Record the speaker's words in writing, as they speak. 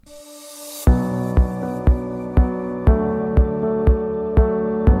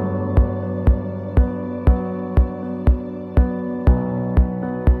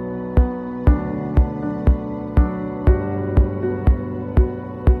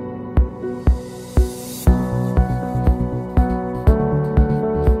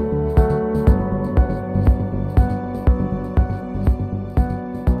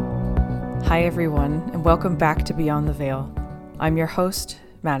Hi, everyone, and welcome back to Beyond the Veil. I'm your host,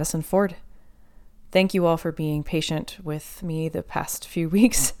 Madison Ford. Thank you all for being patient with me the past few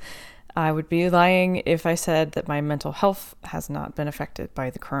weeks. I would be lying if I said that my mental health has not been affected by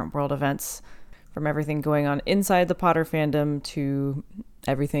the current world events, from everything going on inside the Potter fandom to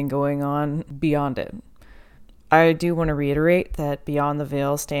everything going on beyond it. I do want to reiterate that Beyond the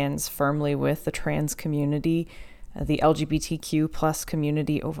Veil stands firmly with the trans community, the LGBTQ plus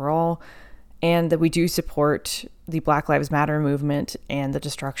community overall, and that we do support the Black Lives Matter movement and the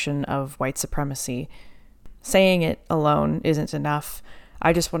destruction of white supremacy. Saying it alone isn't enough.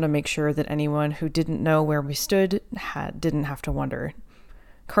 I just want to make sure that anyone who didn't know where we stood didn't have to wonder.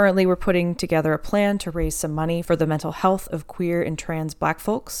 Currently, we're putting together a plan to raise some money for the mental health of queer and trans Black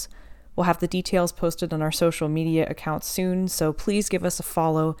folks. We'll have the details posted on our social media accounts soon, so please give us a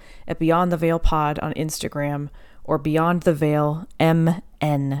follow at Beyond the Veil Pod on Instagram or Beyond the Veil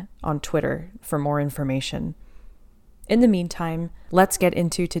MN on Twitter for more information. In the meantime, let's get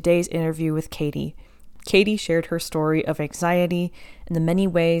into today's interview with Katie. Katie shared her story of anxiety and the many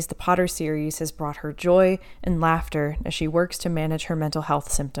ways the Potter series has brought her joy and laughter as she works to manage her mental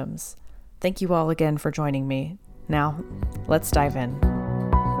health symptoms. Thank you all again for joining me. Now, let's dive in.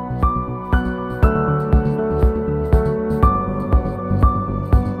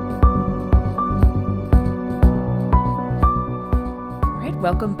 All right,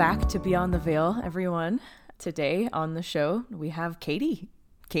 welcome back to Beyond the Veil, everyone. Today on the show, we have Katie.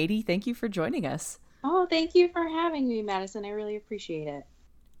 Katie, thank you for joining us. Oh, thank you for having me, Madison. I really appreciate it.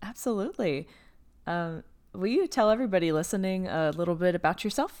 Absolutely. Will you tell everybody listening a little bit about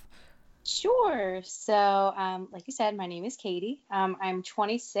yourself? Sure. So, like you said, my name is Katie. I'm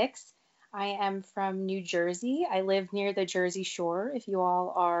 26. I am from New Jersey. I live near the Jersey Shore, if you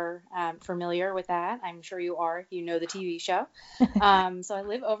all are familiar with that. I'm sure you are if you know the TV show. So I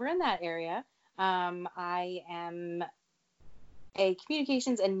live over in that area. I am a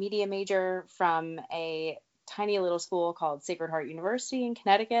communications and media major from a tiny little school called Sacred Heart University in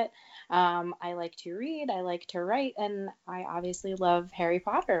Connecticut. I like to read, I like to write, and I obviously love Harry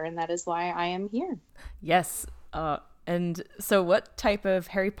Potter, and that is why I am here. Yes. And so what type of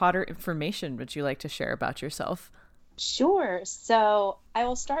Harry Potter information would you like to share about yourself? Sure. So I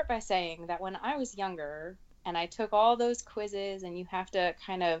will start by saying that when I was younger and I took all those quizzes and you have to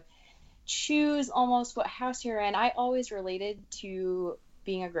kind of choose almost what house you're in, I always related to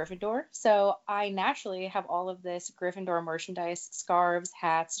being a Gryffindor. So I naturally have all of this Gryffindor merchandise, scarves,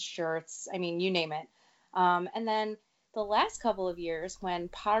 hats, shirts, I mean, you name it. And then the last couple of years when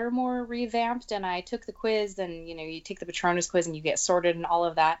Pottermore revamped and I took the quiz and, you take the Patronus quiz and you get sorted and all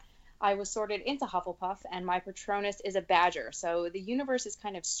of that, I was sorted into Hufflepuff and my Patronus is a badger. So the universe is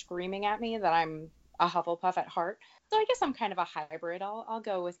kind of screaming at me that I'm a Hufflepuff at heart. So I guess I'm kind of a hybrid. I'll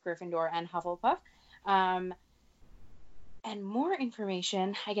go with Gryffindor and Hufflepuff. Um, and more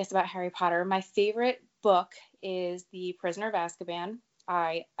information, I guess, about Harry Potter. My favorite book is The Prisoner of Azkaban.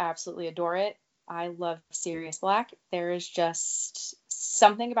 I absolutely adore it. I love Sirius Black. There is just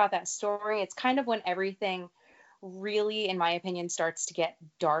something about that story. It's kind of when everything really, in my opinion, starts to get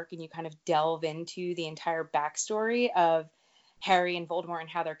dark and you kind of delve into the entire backstory of Harry and Voldemort and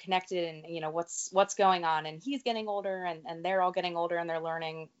how they're connected and what's going on, and he's getting older and they're all getting older and they're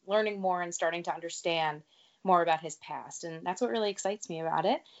learning more and starting to understand more about his past, and that's what really excites me about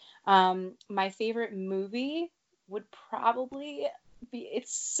it. My favorite movie would probably be,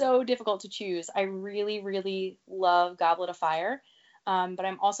 it's so difficult to choose. I really really love Goblet of Fire, but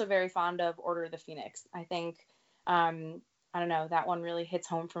I'm also very fond of Order of the Phoenix. I think I don't know, that one really hits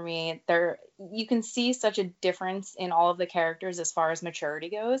home for me. There, you can see such a difference in all of the characters as far as maturity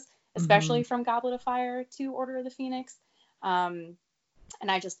goes, Mm-hmm. especially from Goblet of Fire to Order of the Phoenix. Um,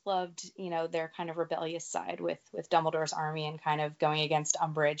 and I just loved, their kind of rebellious side with Dumbledore's army and kind of going against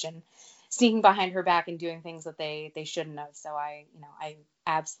Umbridge and sneaking behind her back and doing things that they shouldn't have. So I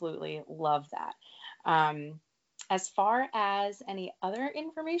absolutely love that. Um, as far as any other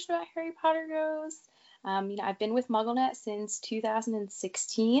information about Harry Potter goes, I've been with MuggleNet since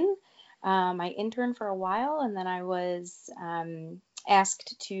 2016. I interned for a while, and then I was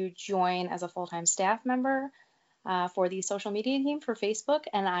asked to join as a full-time staff member for the social media team for Facebook,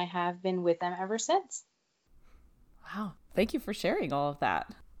 and I have been with them ever since. Wow. Thank you for sharing all of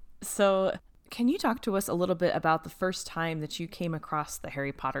that. So, can you talk to us a little bit about the first time that you came across the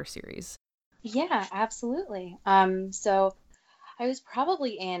Harry Potter series? Yeah, absolutely. So I was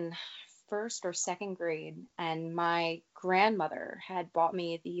probably in first or second grade, and my grandmother had bought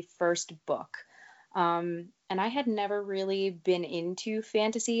me the first book. And I had never really been into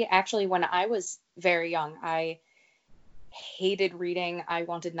fantasy. Actually, when I was very young, I hated reading. I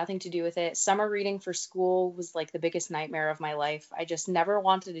wanted nothing to do with it. Summer reading for school was like the biggest nightmare of my life. I just never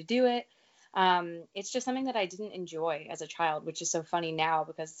wanted to do it. It's just something that I didn't enjoy as a child, which is so funny now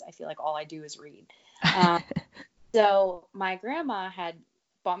because I feel like all I do is read. Um, so my grandma had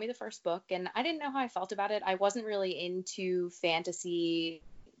bought me the first book, and I didn't know how I felt about it. I wasn't really into fantasy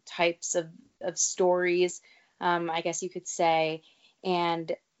types of stories, I guess you could say.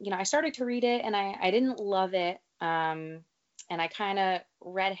 And, I started to read it and I didn't love it. And I kind of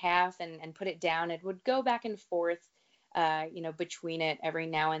read half and put it down. It would go back and forth, between it every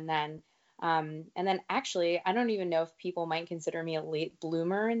now and then. And then actually, I don't even know if people might consider me a late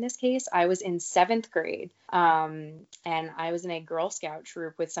bloomer in this case. I was in seventh grade, and I was in a Girl Scout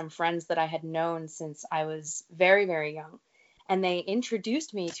troop with some friends that I had known since I was very, very young. And they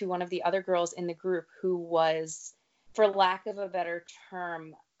introduced me to one of the other girls in the group who was, for lack of a better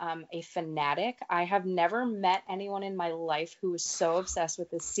term, a fanatic. I have never met anyone in my life who was so obsessed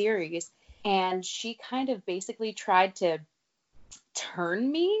with this series. And she kind of basically tried to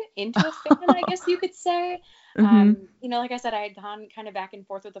turn me into a fan, I guess you could say. Mm-hmm. Like I said, I had gone kind of back and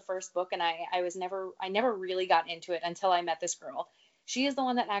forth with the first book, and I never really got into it until I met this girl. She is the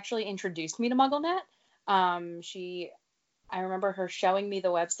one that actually introduced me to MuggleNet. I remember her showing me the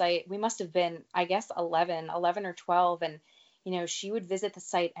website. We must have been, I guess, 11 or 12. And, she would visit the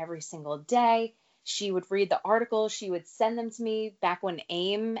site every single day. She would read the articles. She would send them to me back when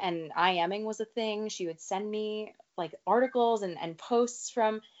AIM and IMing was a thing. She would send me like articles and posts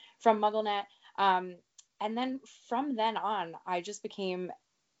from MuggleNet. Um, and then from then on, I just became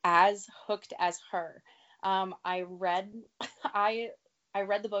as hooked as her. I read, I, I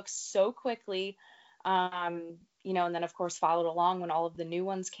read the book so quickly. And then of course followed along when all of the new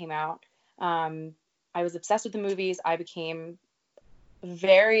ones came out. Um, I was obsessed with the movies. I became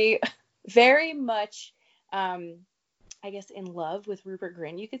very, very much, um, I guess, in love with Rupert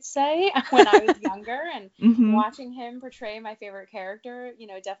Grint, you could say, when I was younger. And Mm-hmm. watching him portray my favorite character,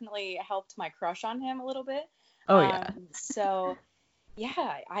 definitely helped my crush on him a little bit. Oh yeah. So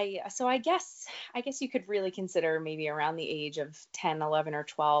yeah, I guess you could really consider maybe around the age of 10, 11, or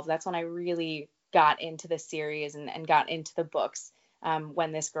 12. That's when I really got into the series and got into the books,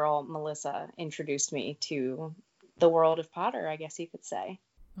 when this girl, Melissa, introduced me to the world of Potter, I guess you could say.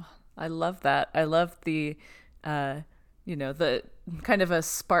 I love that. I love uh, the kind of a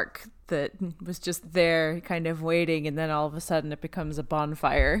spark that was just there, kind of waiting, and then all of a sudden it becomes a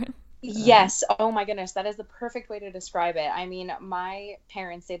bonfire. Yes. Oh my goodness, that is the perfect way to describe it. I mean, my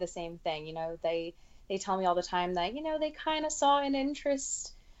parents say the same thing. They tell me all the time that, they kind of saw an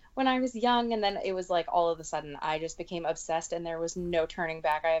interest when I was young, and then it was like all of a sudden I just became obsessed and there was no turning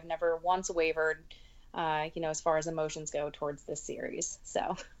back. I have never once wavered, as far as emotions go towards this series.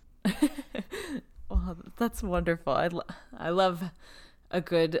 So, Well, that's wonderful. I love a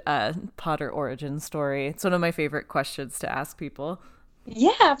good Potter origin story. It's one of my favorite questions to ask people.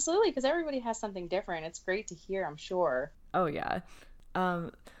 yeah, absolutely, because everybody has something different. It's great to hear, I'm sure. Oh yeah.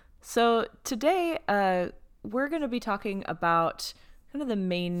 Um, so today, we're going to be talking about kind of the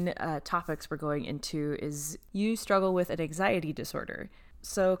main topics we're going into is you struggle with an anxiety disorder.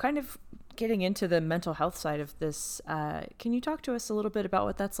 So kind of getting into the mental health side of this, can you talk to us a little bit about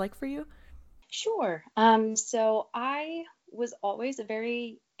what that's like for you? Sure. So I was always a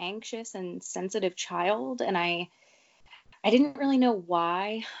very anxious and sensitive child, and I didn't really know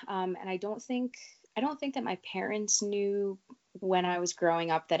why. And I don't think that my parents knew when I was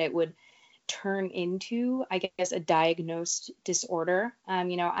growing up that it would turn into, I guess, a diagnosed disorder.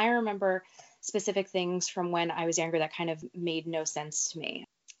 I remember specific things from when I was younger that kind of made no sense to me.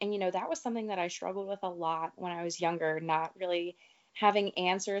 And, that was something that I struggled with a lot when I was younger, not really having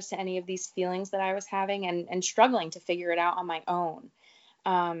answers to any of these feelings that I was having and struggling to figure it out on my own.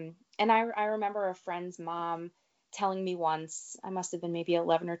 And I remember a friend's mom telling me once, I must have been maybe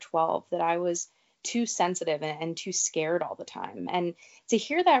 11 or 12, that I was too sensitive and too scared all the time. And to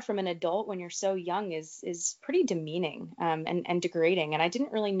hear that from an adult when you're so young is pretty demeaning, and degrading. And I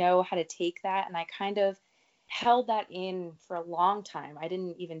didn't really know how to take that. And I kind of held that in for a long time. I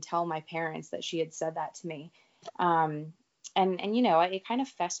didn't even tell my parents that she had said that to me. Um, and it kind of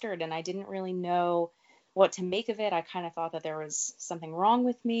festered, and I didn't really know what to make of it. I kind of thought that there was something wrong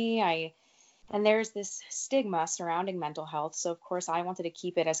with me. And there's this stigma surrounding mental health. So, of course, I wanted to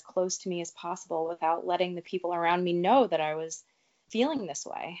keep it as close to me as possible without letting the people around me know that I was feeling this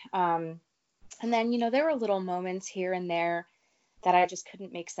way. And then, there were little moments here and there that I just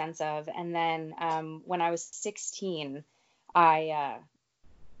couldn't make sense of. And then, when I was 16, I, uh,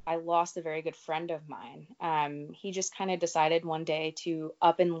 I lost a very good friend of mine. He just kind of decided one day to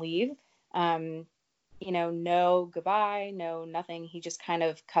up and leave. Um, no goodbye, no nothing. He just kind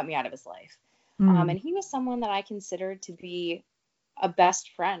of cut me out of his life. Mm. And he was someone that I considered to be a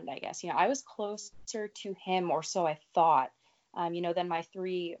best friend, I guess. I was closer to him, or so I thought, than my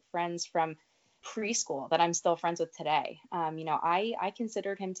three friends from preschool that I'm still friends with today. I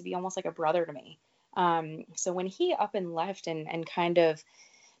considered him to be almost like a brother to me. So when he up and left and kind of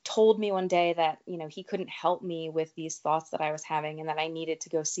told me one day that, he couldn't help me with these thoughts that I was having and that I needed to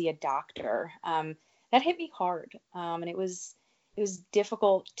go see a doctor, that hit me hard. And it was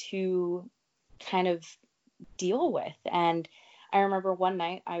difficult to kind of deal with. And I remember one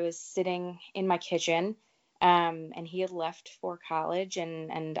night I was sitting in my kitchen, and he had left for college,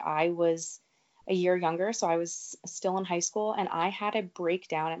 and I was a year younger, so I was still in high school, and I had a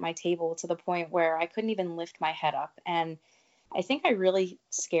breakdown at my table to the point where I couldn't even lift my head up. And I think I really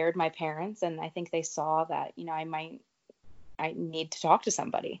scared my parents, and I think they saw that, I need to talk to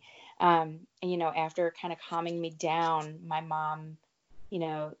somebody. And after kind of calming me down, my mom,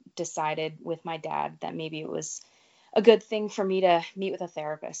 decided with my dad that maybe it was a good thing for me to meet with a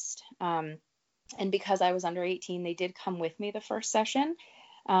therapist. And because I was under 18, they did come with me the first session.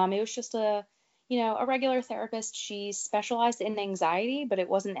 It was just a regular therapist. She specialized in anxiety, but it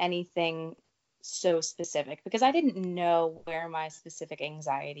wasn't anything so specific because I didn't know where my specific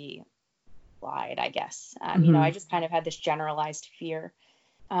anxiety lied, I guess. I just kind of had this generalized fear.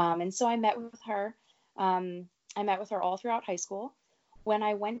 And so I met with her. I met with her all throughout high school. When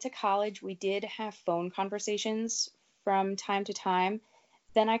I went to college, we did have phone conversations from time to time.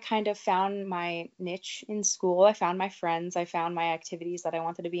 Then I kind of found my niche in school. I found my friends. I found my activities that I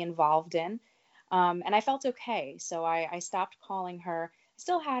wanted to be involved in. And I felt okay. So I stopped calling her.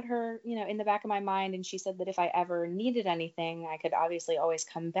 Still had her, in the back of my mind. And she said that if I ever needed anything, I could obviously always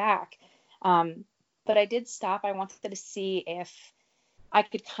come back. But I did stop. I wanted to see if I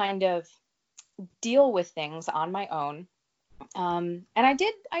could kind of deal with things on my own. And I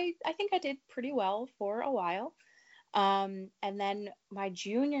did, I think I did pretty well for a while. And then my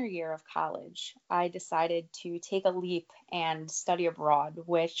junior year of college, I decided to take a leap and study abroad,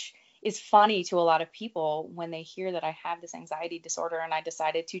 which is funny to a lot of people when they hear that I have this anxiety disorder and I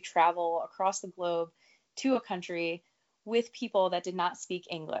decided to travel across the globe to a country with people that did not speak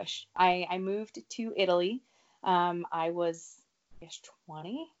English. I moved to Italy. I was, I guess,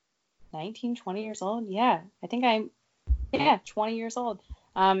 20, 19, 20 years old. Yeah, 20 years old.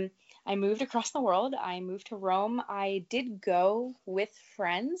 I moved across the world. I moved to Rome. I did go with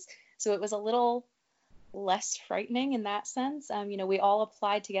friends, so it was a little less frightening in that sense. We all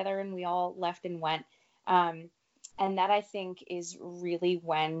applied together and we all left and went. And that I think is really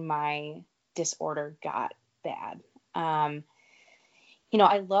when my disorder got bad. I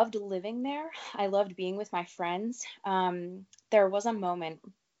loved living there. I loved being with my friends. There was a moment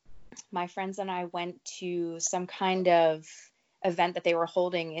my friends and I went to some kind of event that they were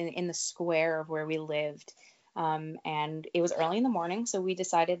holding in the square of where we lived. And it was early in the morning. So we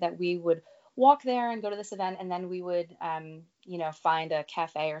decided that we would walk there and go to this event. And then we would, find a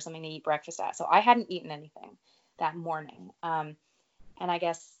cafe or something to eat breakfast at. So I hadn't eaten anything that morning. And I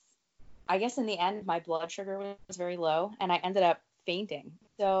guess in the end, my blood sugar was very low and I ended up fainting.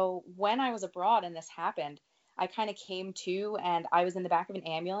 So when I was abroad and this happened, I kind of came to and I was in the back of an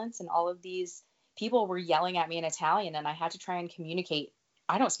ambulance and all of these people were yelling at me in Italian and I had to try and communicate.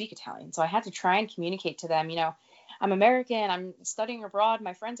 I don't speak Italian, so I had to try and communicate to them, I'm American, I'm studying abroad,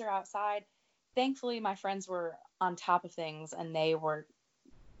 my friends are outside. Thankfully, my friends were on top of things and they were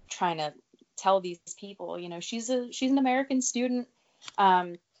trying to tell these people, she's an American student.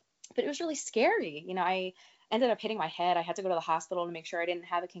 But it was really scary. I ended up hitting my head. I had to go to the hospital to make sure I didn't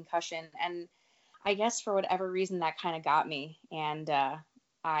have a concussion. And I guess for whatever reason that kind of got me. And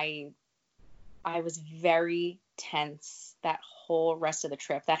I was very tense that whole rest of the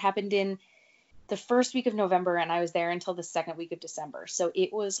trip. That happened in the first week of November and I was there until the second week of December. So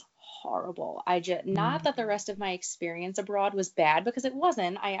it was horrible. Not that the rest of my experience abroad was bad because it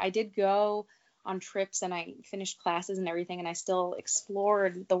wasn't. I did go on trips and I finished classes and everything and I still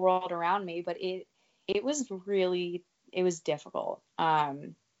explored the world around me, but it was difficult.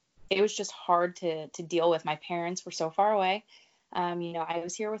 It was just hard to deal with. My parents were so far away. I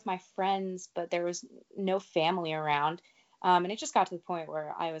was here with my friends, but there was no family around. And it just got to the point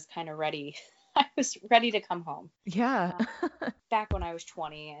where I was kind of ready. I was ready to come home. Yeah. Back when I was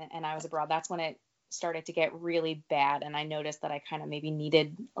 20 and I was abroad, that's when it started to get really bad. And I noticed that I kind of maybe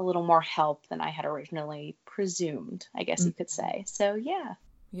needed a little more help than I had originally presumed, I guess you could say. So, yeah.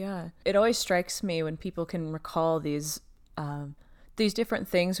 Yeah. It always strikes me when people can recall these different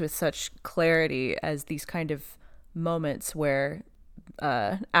things with such clarity as these kind of moments where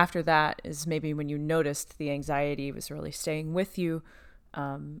after that is maybe when you noticed the anxiety was really staying with you,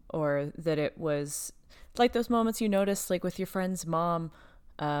 or that it was like those moments you noticed, like with your friend's mom,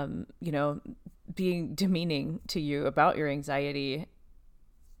 you know, being demeaning to you about your anxiety.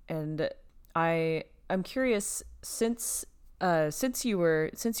 And I'm curious, since your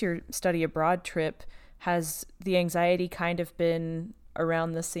study abroad trip, has the anxiety kind of been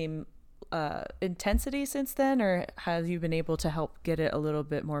around the same intensity since then, or have you been able to help get it a little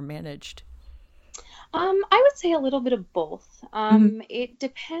bit more managed? I would say a little bit of both. Mm-hmm. It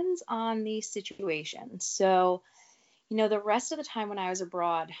depends on the situation. So, the rest of the time when I was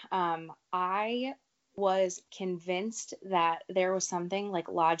abroad, I was convinced that there was something like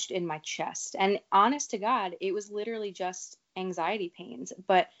lodged in my chest. And honest to God, it was literally just anxiety pains.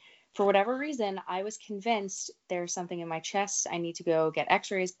 But for whatever reason, I was convinced there's something in my chest. I need to go get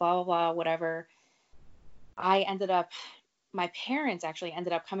x-rays, blah, blah, blah, whatever. I ended up My parents actually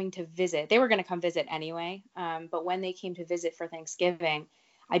ended up coming to visit. They were going to come visit anyway. But when they came to visit for Thanksgiving,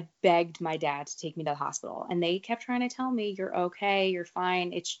 I begged my dad to take me to the hospital. And they kept trying to tell me, you're okay, you're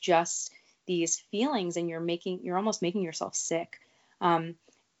fine. It's just these feelings and you're almost making yourself sick. Um,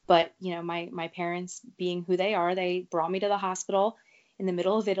 but my parents, being who they are, they brought me to the hospital in the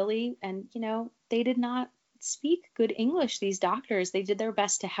middle of Italy. And, they did not speak good English, these doctors. They did their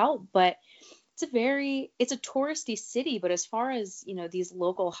best to help, but it's a touristy city, but as far as, these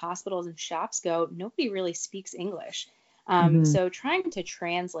local hospitals and shops go, nobody really speaks English. Mm-hmm. So trying to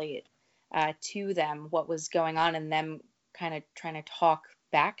translate to them what was going on and them kind of trying to talk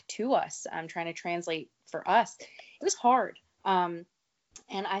back to us, trying to translate for us, it was hard. And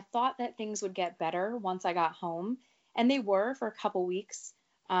I thought that things would get better once I got home, and they were for a couple weeks.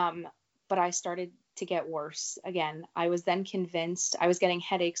 Um, but I started to get worse again. I was then convinced I was getting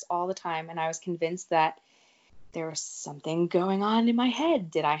headaches all the time, and I was convinced that there was something going on in my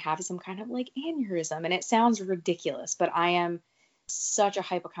head. Did I have some kind of like aneurysm? And it sounds ridiculous, but I am such a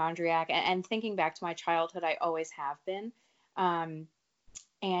hypochondriac. And thinking back to my childhood, I always have been. Um,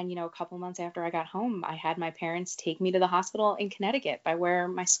 and, a couple months after I got home, I had my parents take me to the hospital in Connecticut by where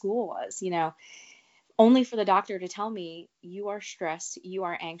my school was, only for the doctor to tell me, you are stressed, you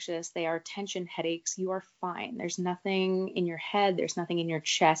are anxious, they are tension headaches, you are fine. There's nothing in your head, there's nothing in your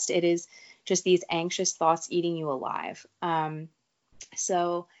chest. It is just these anxious thoughts eating you alive.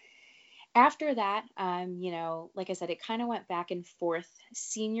 So after that, like I said, it kind of went back and forth.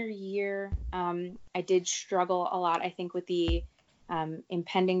 Senior year, I did struggle a lot, I think, with the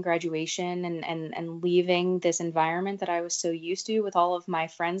impending graduation and leaving this environment that I was so used to with all of my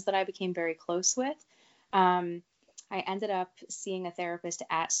friends that I became very close with. Um, I ended up seeing a therapist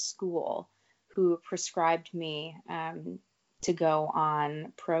at school who prescribed me to go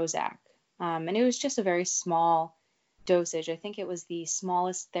on Prozac. And it was just a very small dosage. I think it was the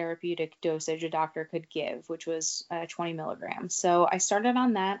smallest therapeutic dosage a doctor could give, which was 20 milligrams. So I started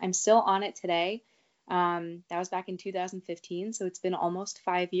on that. I'm still on it today. That was back in 2015, so it's been almost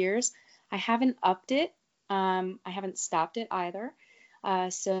 5 years. I haven't upped it. I haven't stopped it either.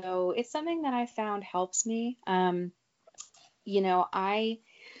 So it's something that I found helps me. You know, I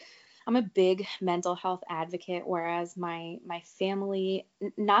I'm a big mental health advocate, whereas my family,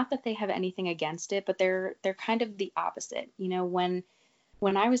 not that they have anything against it, but they're kind of the opposite.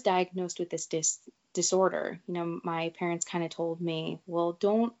 When I was diagnosed with this disorder, my parents kind of told me, well,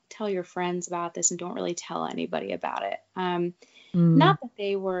 don't tell your friends about this and don't really tell anybody about it. Mm. Not that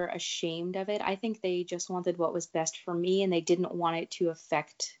they were ashamed of it. I think they just wanted what was best for me and they didn't want it to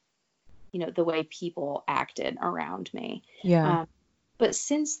affect, the way people acted around me. Yeah. Um, but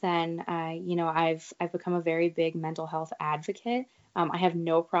since then, I've become a very big mental health advocate. I have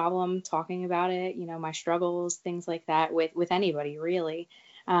no problem talking about it, my struggles, things like that with anybody really.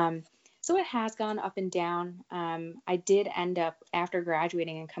 Um, so it has gone up and down. I did end up after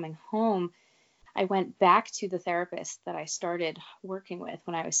graduating and coming home. I went back to the therapist that I started working with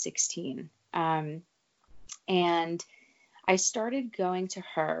when I was 16. And I started going to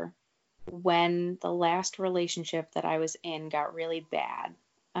her when the last relationship that I was in got really bad.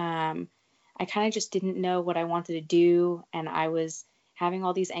 Um, I kind of just didn't know what I wanted to do, and I was having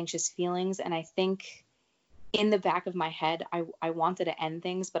all these anxious feelings. And I think in the back of my head, I wanted to end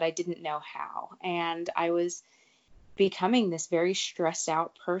things, but I didn't know how. And I was becoming this very stressed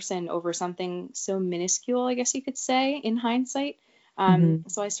out person over something so minuscule, I guess you could say, in hindsight. Mm-hmm.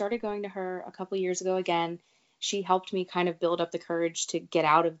 So I started going to her a couple years ago again. She helped me kind of build up the courage to get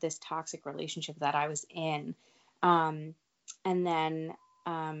out of this toxic relationship that I was in. And then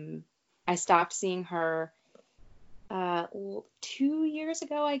I stopped seeing her 2 years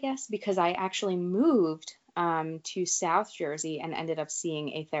ago, I guess, because I actually moved to South Jersey and ended up seeing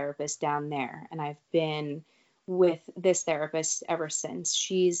a therapist down there. And I've been with this therapist ever since.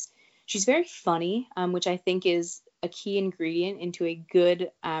 She's very funny, which I think is a key ingredient into a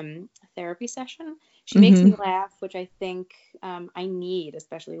good therapy session. She makes me Mm-hmm. laugh, which I think I need,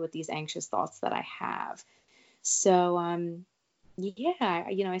 especially with these anxious thoughts that I have. So, yeah,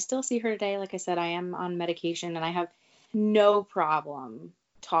 I still see her today. Like I said, I am on medication and I have no problem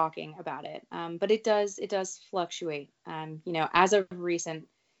talking about it. But it does fluctuate. As of recent,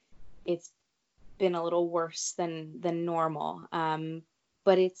 it's been a little worse than normal.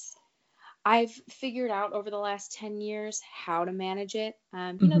 But I've figured out over the last 10 years how to manage it. There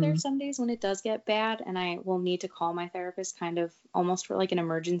are Mm-hmm. some days when it does get bad and I will need to call my therapist kind of almost for like an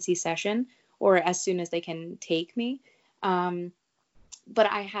emergency session or as soon as they can take me. Um,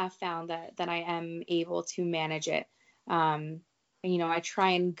 but I have found that I am able to manage it. I try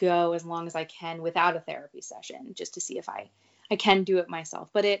and go as long as I can without a therapy session just to see if I can do it myself.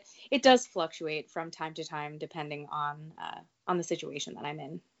 But it does fluctuate from time to time depending on the situation that I'm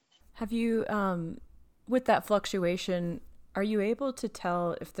in. Have you, with that fluctuation, are you able to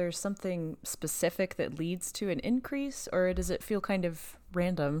tell if there's something specific that leads to an increase, or does it feel kind of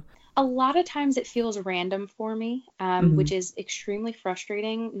random? A lot of times it feels random for me, Mm-hmm. which is extremely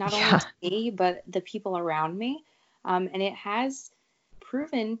frustrating, not only Yeah. to me, but the people around me. And it has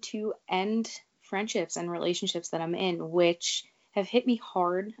proven to end friendships and relationships that I'm in, which have hit me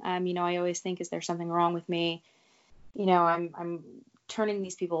hard. I always think, is there something wrong with me? I'm turning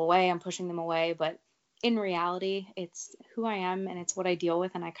these people away, I'm pushing them away, but in reality, it's who I am and it's what I deal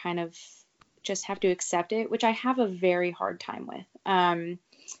with, and I kind of just have to accept it, which I have a very hard time with.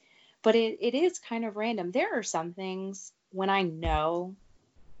 But it is kind of random. There are some things when I know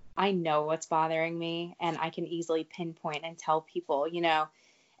what's bothering me and I can easily pinpoint and tell people,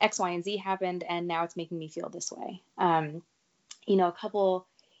 X, Y, and Z happened and now it's making me feel this way. A couple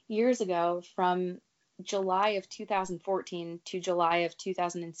years ago from July of 2014 to July of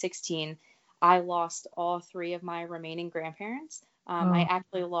 2016, I lost all three of my remaining grandparents. I Oh,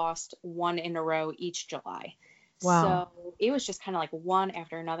 actually lost one in a row each July. wow. So it was just kind of like one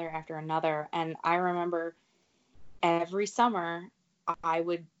after another after another. And I remember every summer I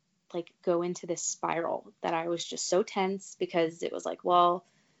would like go into this spiral that I was just so tense because it was like, well,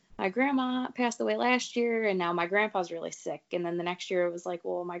 my grandma passed away last year and now my grandpa's really sick. And then the next year it was like,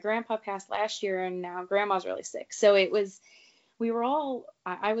 well, my grandpa passed last year and now grandma's really sick. So we were all,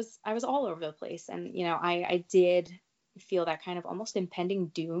 I was all over the place. And, I did feel that kind of almost impending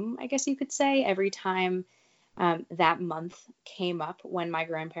doom, I guess you could say, every time that month came up when my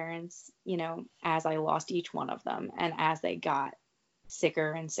grandparents, as I lost each one of them and as they got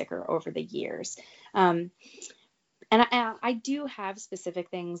sicker and sicker over the years. Um, and I do have specific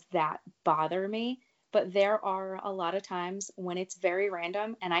things that bother me, but there are a lot of times when it's very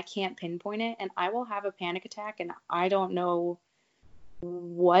random and I can't pinpoint it, and I will have a panic attack, and I don't know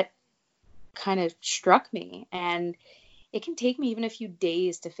what kind of struck me. And it can take me even a few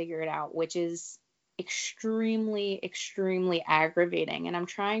days to figure it out, which is extremely, extremely aggravating. And I'm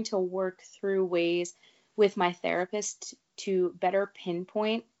trying to work through ways with my therapist to better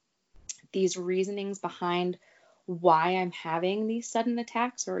pinpoint these reasonings behind why I'm having these sudden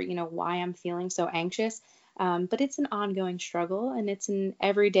attacks or, why I'm feeling so anxious. But it's an ongoing struggle and it's an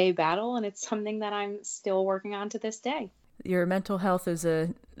everyday battle, and it's something that I'm still working on to this day. Your mental health is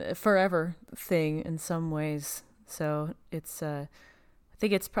a forever thing in some ways. So I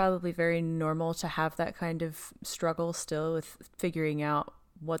think it's probably very normal to have that kind of struggle still with figuring out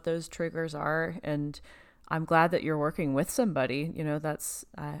what those triggers are. And I'm glad that you're working with somebody. That's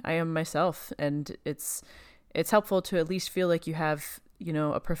I am myself, and it's helpful to at least feel like you have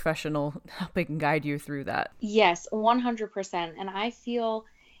a professional helping guide you through that. Yes, 100%. And I feel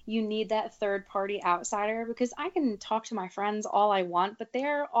you need that third party outsider because I can talk to my friends all I want, but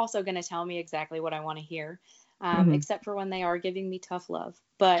they're also going to tell me exactly what I want to hear, Hmm. except for when they are giving me tough love.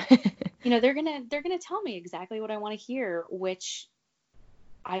 But they're gonna tell me exactly what I want to hear, which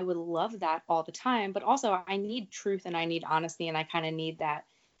I would love that all the time. But also, I need truth and I need honesty, and I kind of need that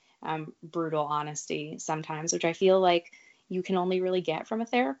brutal honesty sometimes, which I feel like you can only really get from a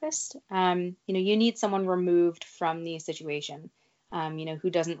therapist. You need someone removed from the situation, who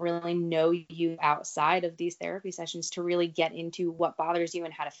doesn't really know you outside of these therapy sessions to really get into what bothers you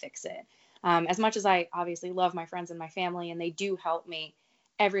and how to fix it. As much as I obviously love my friends and my family, and they do help me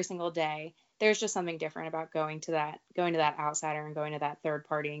every single day, there's just something different about going to that outsider and going to that third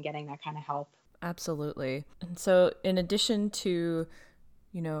party and getting that kind of help. Absolutely. And so, in addition to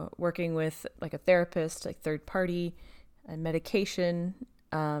working with like a therapist, like third party and medication.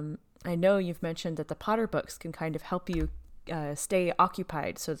 I know you've mentioned that the Potter books can kind of help you stay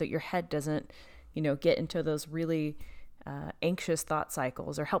occupied so that your head doesn't, get into those really anxious thought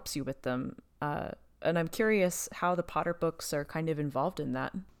cycles, or helps you with them. And I'm curious how the Potter books are kind of involved in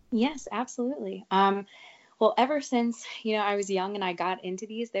that. Yes, absolutely. Well, ever since, I was young and I got into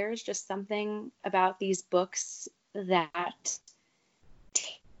these, there's just something about these books that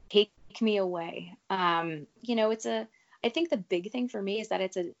take me away. I think the big thing for me is that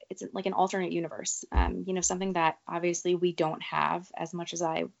it's like an alternate universe. Something that obviously we don't have, as much as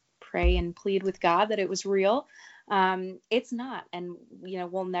I pray and plead with God that it was real. It's not, and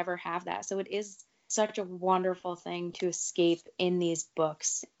we'll never have that. So it is such a wonderful thing to escape in these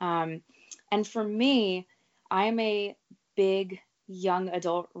books. And for me, I'm a big young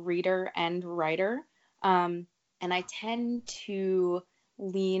adult reader and writer. And I tend to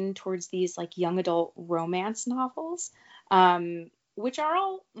lean towards these like young adult romance novels, which are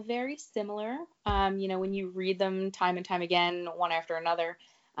all very similar, when you read them time and time again, one after another.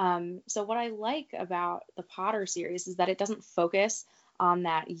 So what I like about the Potter series is that it doesn't focus on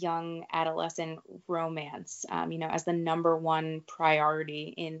that young adolescent romance, as the number one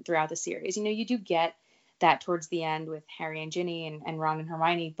priority throughout the series. You do get that towards the end with Harry and Ginny and Ron and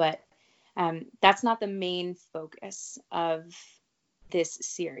Hermione, but that's not the main focus of this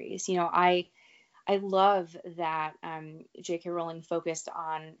series. I love that J.K. Rowling focused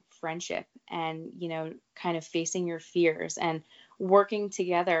on friendship and, kind of facing your fears and working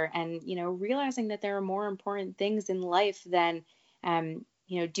together and, realizing that there are more important things in life than,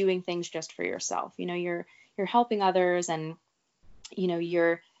 doing things just for yourself. You're helping others, and,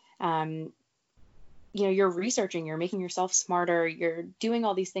 you're researching, you're making yourself smarter, you're doing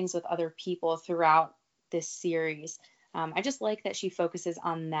all these things with other people throughout this series. I just like that she focuses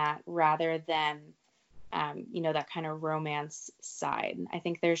on that rather than, that kind of romance side. I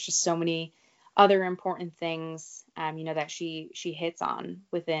think there's just so many other important things, that she hits on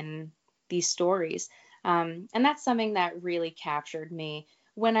within these stories. And that's something that really captured me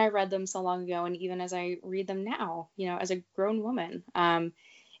when I read them so long ago, and even as I read them now, as a grown woman.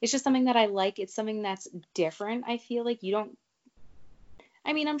 It's just something that I like. It's something that's different. I feel like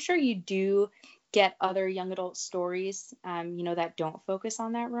I'm sure you do get other young adult stories, that don't focus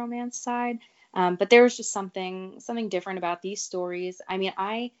on that romance side. But there was just something different about these stories.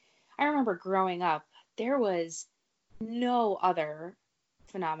 I remember growing up, there was no other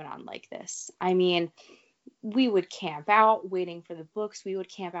phenomenon like this. We would camp out waiting for the books. We would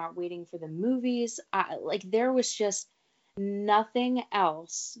camp out waiting for the movies. There was just nothing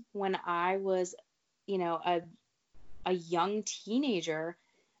else when I was, a young teenager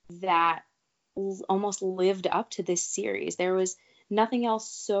that almost lived up to this series. There was nothing else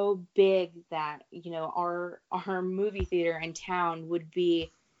so big that, our movie theater in town would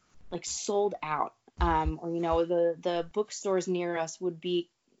be like sold out. Or, the bookstores near us would be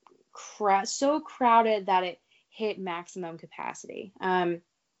so crowded that it hit maximum capacity. And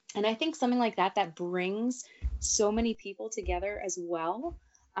I think something like that brings so many people together as well.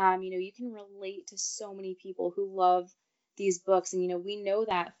 You can relate to so many people who love these books. And, we know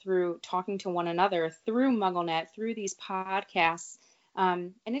that through talking to one another, through MuggleNet, through these podcasts.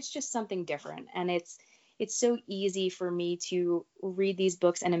 And it's just something different. And it's so easy for me to read these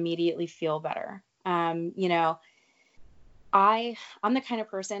books and immediately feel better. I'm the kind of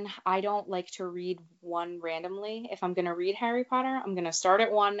person, I don't like to read one randomly. If I'm going to read Harry Potter, I'm going to start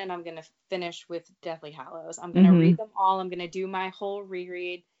at one and I'm going to finish with Deathly Hallows. I'm going to read them all. I'm going to do my whole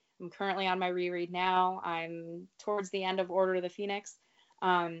reread. I'm currently on my reread now. I'm towards the end of Order of the Phoenix.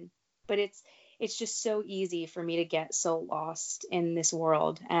 But it's just so easy for me to get so lost in this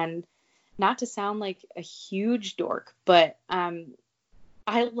world. And not to sound like a huge dork, but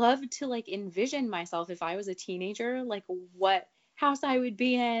I love to like envision myself if I was a teenager, like what house I would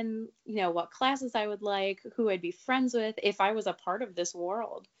be in, what classes I would like, who I'd be friends with if I was a part of this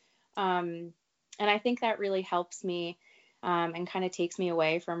world. And I think that really helps me, and kind of takes me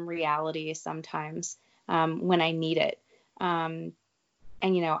away from reality sometimes, when I need it. And,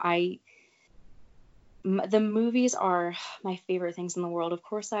 the movies are my favorite things in the world. Of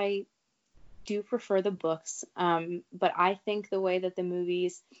course, I do prefer the books, but I think the way that the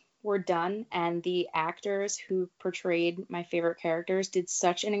movies were done and the actors who portrayed my favorite characters did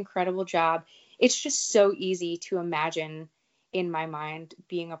such an incredible job. It's just so easy to imagine in my mind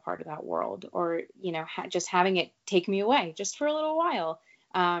being a part of that world, or just having it take me away just for a little while.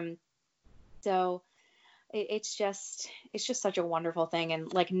 So it's just such a wonderful thing,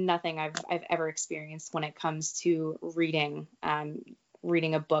 and like nothing I've ever experienced when it comes to reading.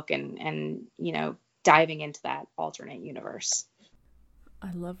 reading a book and diving into that alternate universe.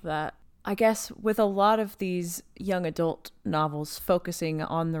 I love that. I guess with a lot of these young adult novels focusing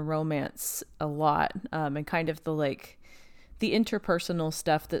on the romance a lot, and kind of the interpersonal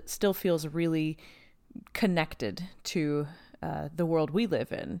stuff that still feels really connected to the world we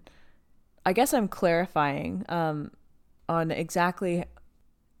live in. I guess I'm clarifying on exactly,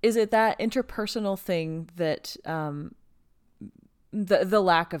 is it that interpersonal thing that the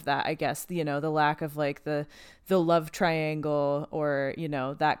lack of that, I guess, the lack of like the love triangle, or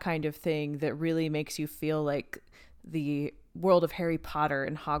that kind of thing that really makes you feel like the world of Harry Potter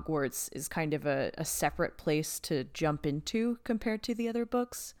and Hogwarts is kind of a separate place to jump into compared to the other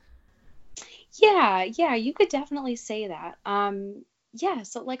books? Yeah, you could definitely say that. Yeah,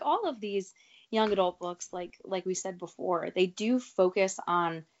 so like all of these young adult books, like we said before, they do focus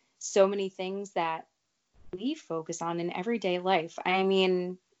on so many things that we focus on in everyday life. I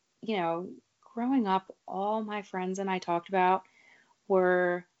mean, you know, growing up, all my friends and I talked about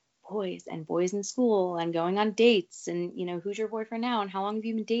were boys and boys in school and going on dates and, who's your boyfriend now and how long have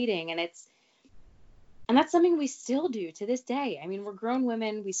you been dating? And that's something we still do to this day. I mean, we're grown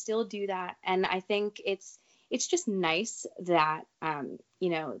women, we still do that. And I think it's just nice that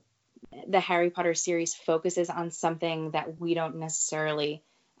the Harry Potter series focuses on something that we don't necessarily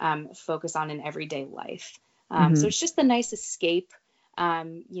focus on in everyday life. So it's just a nice escape,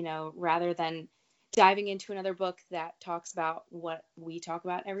 rather than diving into another book that talks about what we talk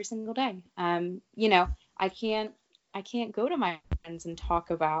about every single day. I can't go to my friends and talk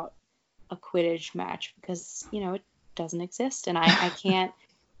about a Quidditch match because it doesn't exist, and I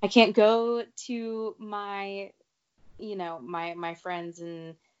can't go to my my friends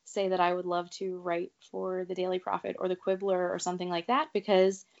and say that I would love to write for the Daily Prophet or the Quibbler or something like that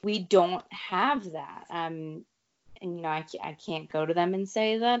because we don't have that. And I can't go to them and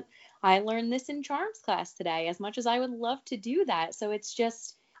say that I learned this in charms class today, as much as I would love to do that. So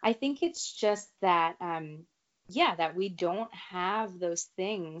I think it's just that, that we don't have those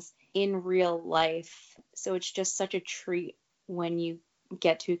things in real life. So it's just such a treat when you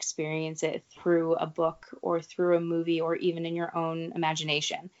get to experience it through a book or through a movie or even in your own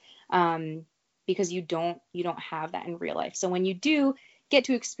imagination, because you don't have that in real life. So when you do get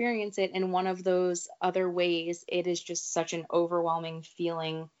to experience it in one of those other ways, it is just such an overwhelming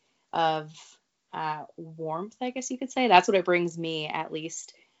feeling of warmth, I guess you could say. That's what it brings me, at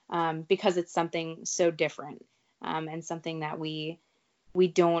least, because it's something so different, and something that we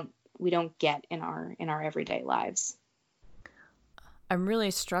don't get in our everyday lives. I'm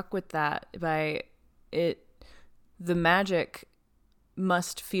really struck with that by it. The magic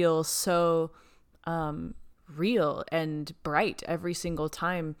must feel so real and bright every single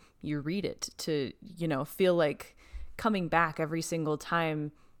time you read it, to feel like coming back every single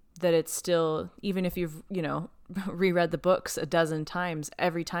time, that it's still, even if you've reread the books a dozen times,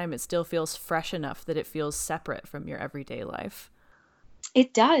 every time it still feels fresh enough that it feels separate from your everyday life.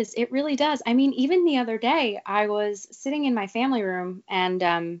 It does. It really does. I mean, even the other day, I was sitting in my family room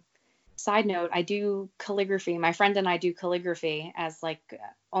and, side note, I do calligraphy. My friend and I do calligraphy as like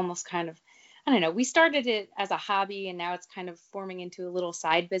almost kind of, I don't know, we started it as a hobby and now it's kind of forming into a little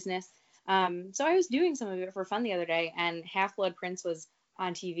side business. So I was doing some of it for fun the other day, and Half-Blood Prince was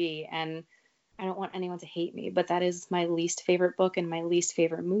on TV, and I don't want anyone to hate me, but that is my least favorite book and my least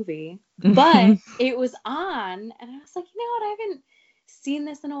favorite movie. But it was on, and I was like, you know what? I haven't seen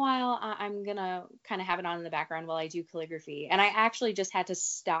this in a while. I'm gonna kind of have it on in the background while I do calligraphy. And I actually just had to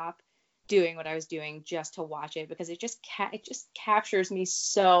stop doing what I was doing just to watch it, because it just captures me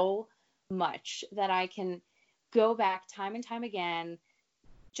so much that I can go back time and time again,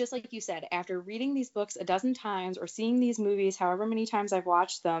 just like you said, after reading these books a dozen times or seeing these movies however many times I've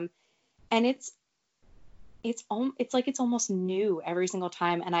watched them, and it's like it's almost new every single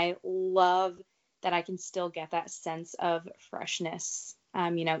time, and I love that I can still get that sense of freshness,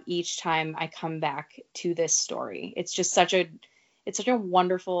 each time I come back to this story. It's just such a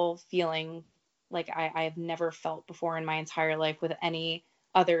wonderful feeling, like I have never felt before in my entire life with any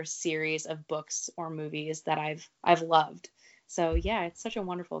other series of books or movies that I've loved. So yeah, it's such a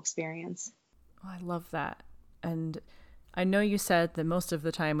wonderful experience. Oh, I love that. And I know you said that most of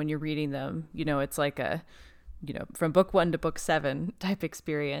the time when you're reading them, it's like a, from book 1 to book 7 type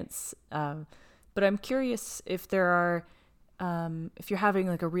experience. But I'm curious if there are, if you're having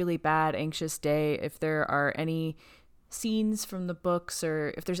like a really bad, anxious day, if there are any scenes from the books,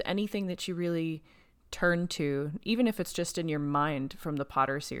 or if there's anything that you really turn to, even if it's just in your mind from the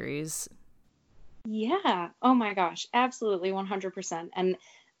Potter series. Yeah. Oh my gosh. Absolutely. 100%. And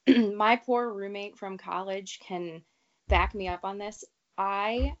my poor roommate from college can back me up on this.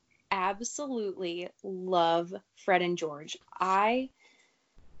 I absolutely love Fred and George. And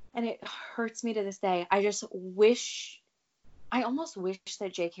it hurts me to this day. I almost wish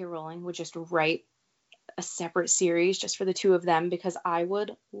that J.K. Rowling would just write a separate series just for the two of them, because I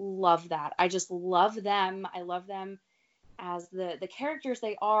would love that. I just love them. I love them as the characters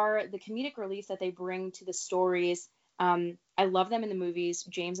they are, the comedic relief that they bring to the stories. I love them in the movies.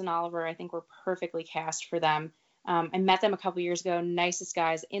 James and Oliver, I think, were perfectly cast for them. I met them a couple years ago. Nicest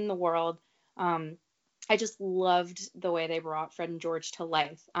guys in the world. I just loved the way they brought Fred and George to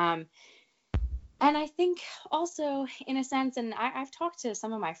life. And I think also, in a sense, and I've talked to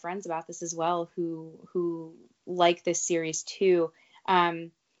some of my friends about this as well, who like this series too.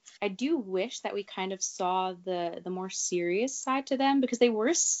 Um, I do wish that we kind of saw the more serious side to them, because they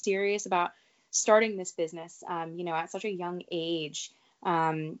were serious about starting this business, at such a young age.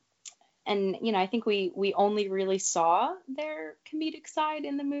 Um, and I think we only really saw their comedic side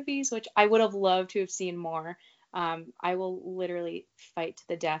in the movies, which I would have loved to have seen more. I will literally fight to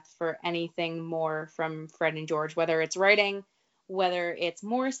the death for anything more from Fred and George, whether it's writing, whether it's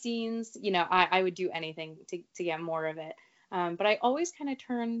more scenes. I would do anything to get more of it. But I always kind of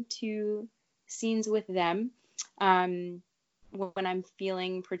turn to scenes with them when I'm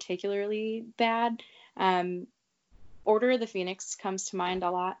feeling particularly bad. Um, Order of the Phoenix comes to mind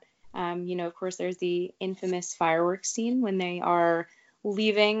a lot. Of course, there's the infamous fireworks scene when they are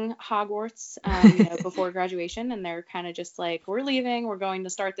leaving Hogwarts, before graduation, and they're kind of just like, "We're leaving. We're going to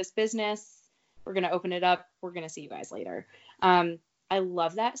start this business. We're going to open it up. We're going to see you guys later." I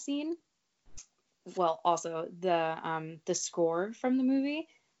love that scene. Well, also the score from the movie.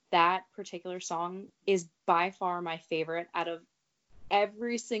 That particular song is by far my favorite out of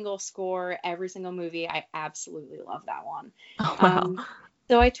every single score, every single movie. I absolutely love that one. Oh, wow.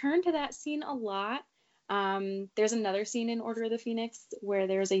 So I turn to that scene a lot. There's another scene in Order of the Phoenix where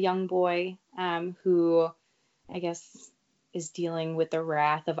there's a young boy who, I guess, is dealing with the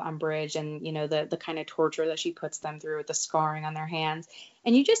wrath of Umbridge, and the kind of torture that she puts them through with the scarring on their hands.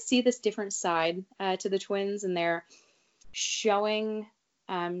 And you just see this different side to the twins, and they're showing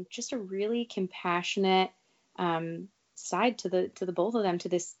just a really compassionate side to the both of them, to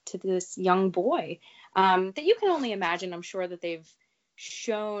this young boy, that you can only imagine. I'm sure that they've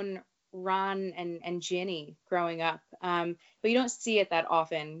shown Ron and Ginny growing up, but you don't see it that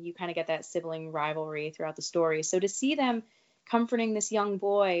often. You kind of get that sibling rivalry throughout the story. So to see them comforting this young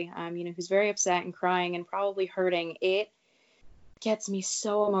boy, who's very upset and crying and probably hurting, it gets me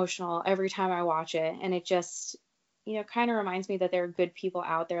so emotional every time I watch it. And it just, kind of reminds me that there are good people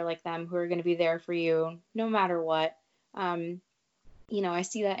out there like them who are going to be there for you no matter what. Um, I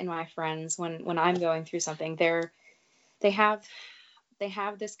see that in my friends when I'm going through something. They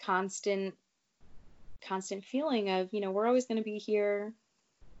have this constant feeling of, we're always going to be here.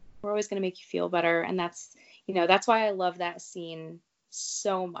 We're always going to make you feel better. And that's why I love that scene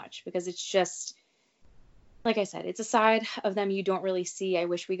so much, because it's just, like I said, it's a side of them you don't really see. I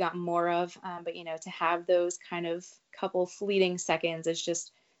wish we got more of, but to have those kind of couple fleeting seconds is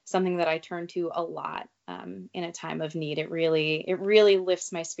just something that I turn to a lot in a time of need. It really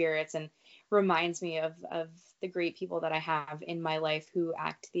lifts my spirits and reminds me of the great people that I have in my life who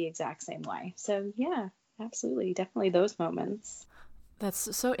act the exact same way. So yeah, absolutely, definitely those moments.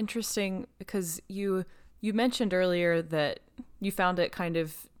 That's so interesting, because you mentioned earlier that you found it kind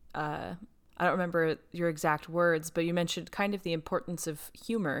of I don't remember your exact words, but you mentioned kind of the importance of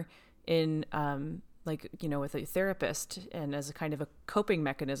humor in with a therapist and as a kind of a coping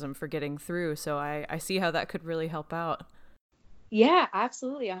mechanism for getting through. So I see how that could really help out. Yeah,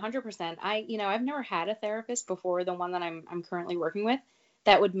 absolutely, 100%. I've never had a therapist before the one that I'm currently working with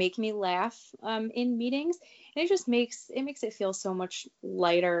that would make me laugh in meetings, and it just makes it feel so much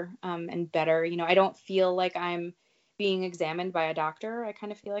lighter and better. I don't feel like I'm being examined by a doctor. I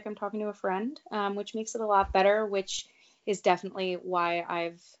kind of feel like I'm talking to a friend, which makes it a lot better. Which is definitely why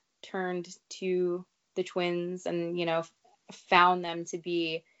I've turned to the twins and found them to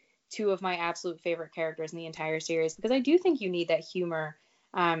be two of my absolute favorite characters in the entire series, because I do think you need that humor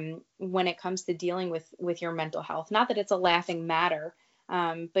when it comes to dealing with your mental health. Not that it's a laughing matter,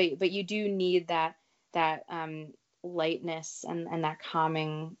 but you do need that lightness and that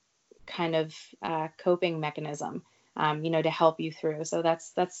calming kind of coping mechanism, to help you through. So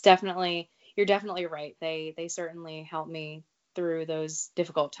that's definitely, you're definitely right. They certainly help me through those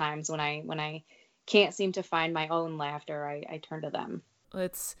difficult times when I can't seem to find my own laughter. I turn to them.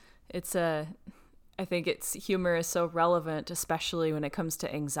 It's a I think it's humor is so relevant, especially when it comes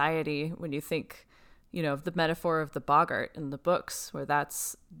to anxiety. When you think, of the metaphor of the boggart in the books, where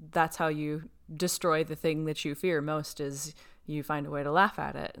that's how you destroy the thing that you fear most, is you find a way to laugh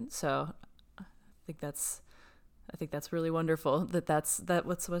at it. So I think that's really wonderful that's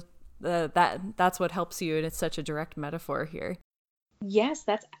what helps you, and it's such a direct metaphor here. Yes,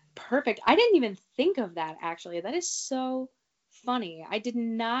 that's perfect. I didn't even think of that, actually. That is so funny. I did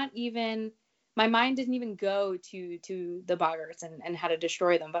not even, my mind didn't even go to the boggarts and how to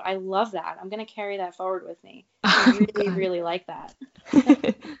destroy them, but I love that. I'm going to carry that forward with me. I really, really like that.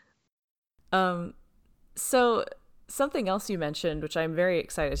 So something else you mentioned, which I'm very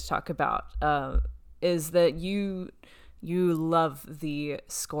excited to talk about, is that you love the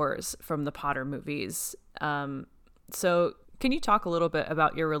scores from the Potter movies. So can you talk a little bit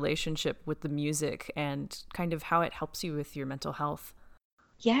about your relationship with the music and kind of how it helps you with your mental health?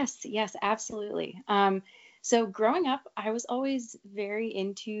 Yes, absolutely. So growing up, I was always very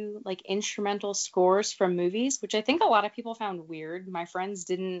into like instrumental scores from movies, which I think a lot of people found weird. My friends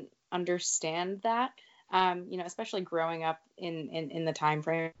didn't understand that, especially growing up in the time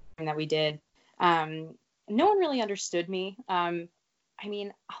frame that we did. No one really understood me. I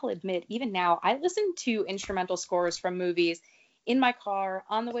mean, I'll admit, even now, I listen to instrumental scores from movies in my car,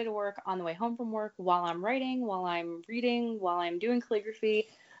 on the way to work, on the way home from work, while I'm writing, while I'm reading, while I'm doing calligraphy.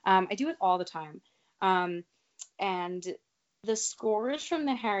 I do it all the time. And the scores from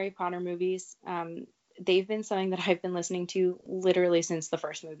the Harry Potter movies, they've been something that I've been listening to literally since the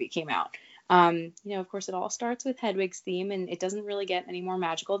first movie came out. Of course, it all starts with Hedwig's theme, and it doesn't really get any more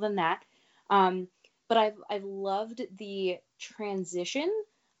magical than that. But I've loved the transition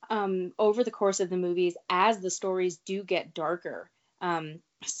over the course of the movies as the stories do get darker.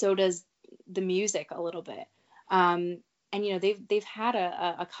 So does the music a little bit. And they've had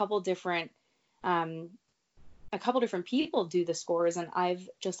a couple different people do the scores, and I've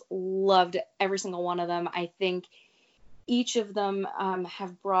just loved every single one of them. I think each of them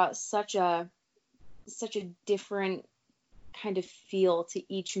have brought such a different kind of feel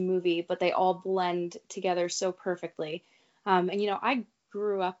to each movie, but they all blend together so perfectly. And I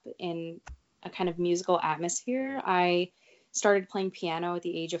grew up in a kind of musical atmosphere. I started playing piano at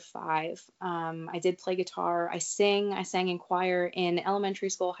the age of 5. I did play guitar. I sang in choir in elementary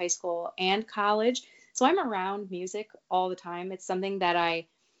school, high school, and college. So I'm around music all the time. It's something that I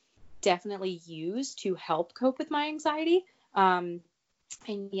definitely use to help cope with my anxiety. And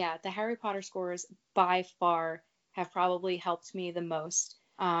yeah, the Harry Potter scores by far have probably helped me the most.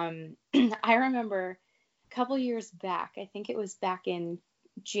 I remember a couple years back, I think it was back in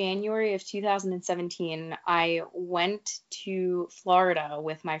January of 2017, I went to Florida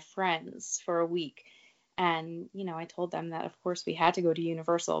with my friends for a week. And, I told them that, of course, we had to go to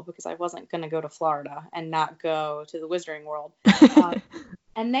Universal because I wasn't going to go to Florida and not go to the Wizarding World.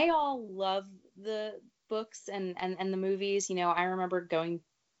 And they all love the books and the movies. I remember going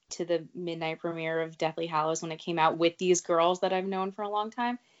to the midnight premiere of Deathly Hallows when it came out with these girls that I've known for a long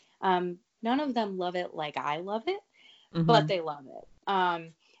time. None of them love it like I love it, but they love it.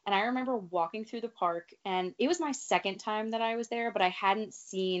 And I remember walking through the park, and it was my second time that I was there, but I hadn't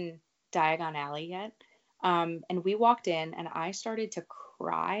seen Diagon Alley yet. And we walked in, and I started to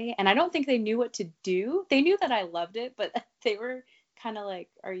cry, and I don't think they knew what to do. They knew that I loved it, but they were kind of like,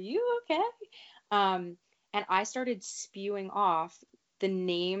 "Are you okay?" And I started spewing off the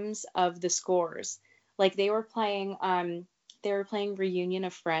names of the scores. Like they were playing Reunion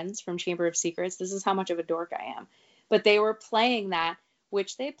of Friends from Chamber of Secrets. This is how much of a dork I am. But they were playing that,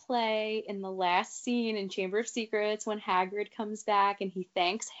 which they play in the last scene in Chamber of Secrets when Hagrid comes back and he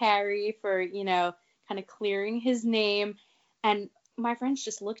thanks Harry for, kind of clearing his name. And my friends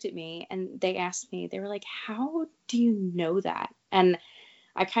just looked at me and they asked me, they were like, "How do you know that?" And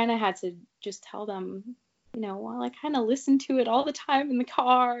I kind of had to just tell them, well, I kind of listen to it all the time in the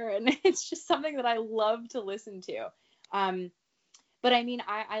car, and it's just something that I love to listen to. But I mean,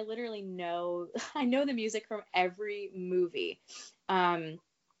 I literally know, I know the music from every movie. There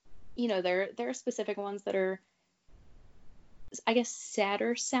are specific ones that are, I guess,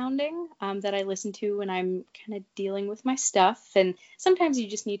 sadder sounding, that I listen to when I'm kind of dealing with my stuff. And sometimes you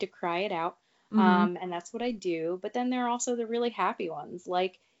just need to cry it out. And that's what I do. But then there are also the really happy ones,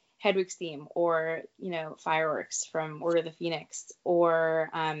 like Hedwig's theme, or, Fireworks from Order of the Phoenix, or,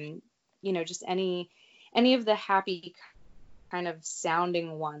 just any of the happy kind of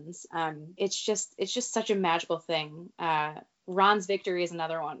sounding ones. It's just such a magical thing. Ron's victory is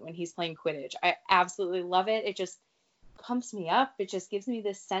another one when he's playing Quidditch. I absolutely love it. It just pumps me up. It just gives me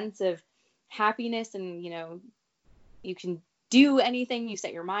this sense of happiness, and, you can do anything you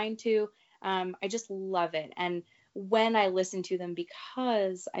set your mind to. I just love it. And when I listen to them,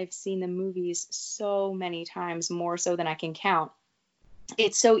 because I've seen the movies so many times, more so than I can count,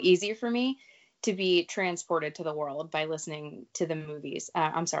 it's so easy for me to be transported to the world by listening to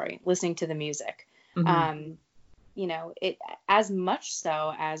the listening to the music. Mm-hmm. You know, it as much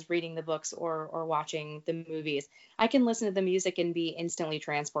so as reading the books or watching the movies. I can listen to the music and be instantly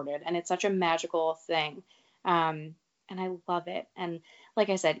transported, and it's such a magical thing. And I love it. And like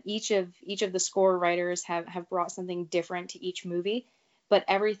I said, each of the score writers have brought something different to each movie, but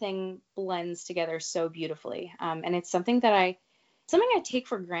everything blends together so beautifully. And it's something I take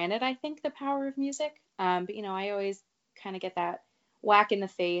for granted, I think, the power of music. But, you know, I always kind of get that whack in the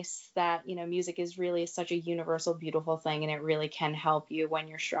face that, you know, music is really such a universal, beautiful thing, and it really can help you when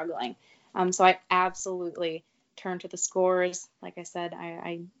you're struggling. So I absolutely turn to the scores. Like I said,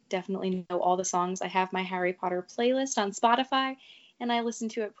 I definitely know all the songs. I have my Harry Potter playlist on Spotify, and I listen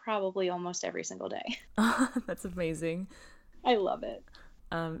to it probably almost every single day. That's amazing. I love it.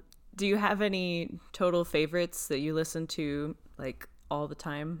 Um, do you have any total favorites that you listen to like all the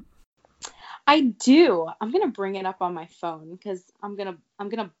time? I do. I'm gonna bring it up on my phone because I'm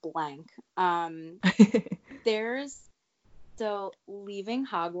gonna blank. There's so Leaving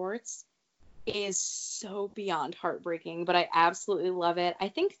Hogwarts is so beyond heartbreaking, but I absolutely love it. I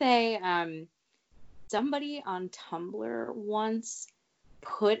think somebody on Tumblr once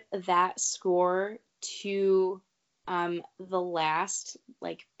put that score to the last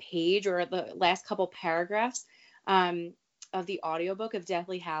like page or the last couple paragraphs um, of the audiobook of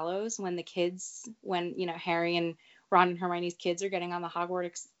Deathly Hallows when you know Harry and Ron and Hermione's kids are getting on the Hogwarts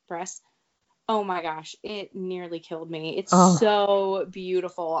Express. Oh my gosh, it nearly killed me. It's Oh, so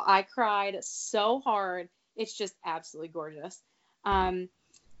beautiful. I cried so hard. It's just absolutely gorgeous. Um,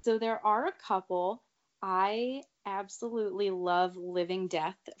 so there are a couple. I absolutely love Living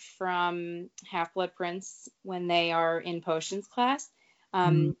Death from Half-Blood Prince when they are in potions class.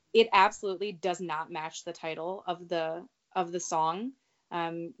 mm. It absolutely does not match the title of the song.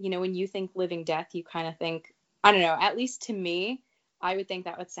 You know, when you think Living Death, you kind of think, I don't know, at least to me, I would think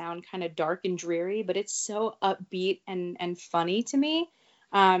that would sound kind of dark and dreary, but it's so upbeat and funny to me.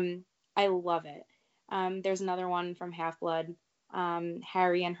 I love it. There's another one from Half-Blood,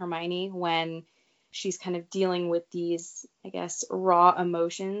 Harry and Hermione, when she's kind of dealing with these, I guess, raw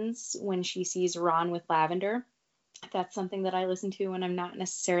emotions when she sees Ron with Lavender. That's something that I listen to when I'm not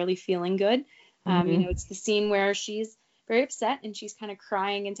necessarily feeling good. You Mm-hmm. know, it's the scene where she's very upset and she's kind of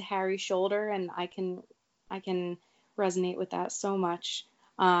crying into Harry's shoulder, and I can resonate with that so much.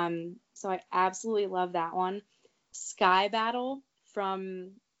 So I absolutely love that one. Sky Battle from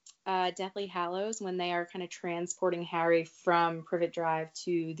Deathly Hallows when they are kind of transporting Harry from Privet Drive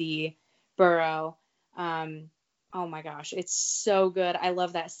to the Burrow. Um, oh my gosh, it's so good. I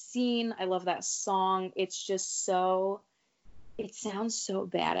love that scene. I love that song. It's just so, it sounds so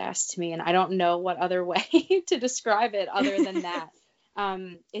badass to me, and I don't know what other way to describe it other than that.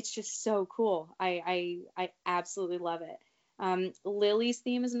 It's just so cool. I absolutely love it. Lily's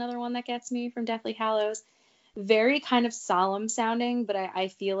theme is another one that gets me from Deathly Hallows. Very kind of solemn sounding, but I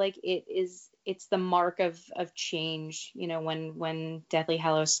feel like it's the mark of change, you know, when Deathly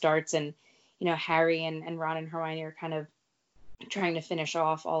Hallows starts, and you know Harry and Ron and Hermione are kind of trying to finish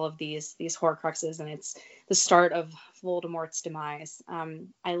off all of these Horcruxes, and it's the start of Voldemort's demise.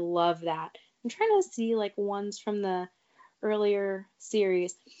 I love that. I'm trying to see like ones from the earlier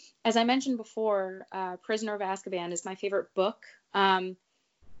series. As I mentioned before, Prisoner of Azkaban is my favorite book.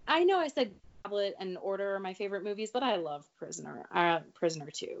 I know I said Goblet and Order are my favorite movies, but I love Prisoner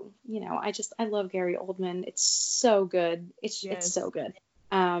too. You know, I love Gary Oldman. It's so good. It's Yes. so good.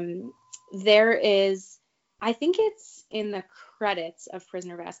 There is, I think it's in the credits of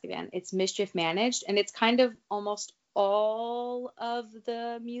Prisoner of Azkaban. It's Mischief Managed, and it's kind of almost all of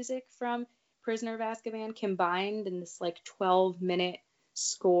the music from Prisoner of Azkaban combined in this like 12-minute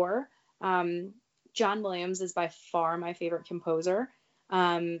score. Um, John Williams is by far my favorite composer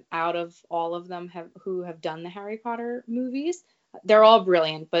out of all of them who have done the Harry Potter movies. They're all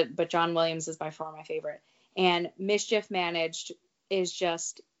brilliant, but John Williams is by far my favorite. And Mischief Managed is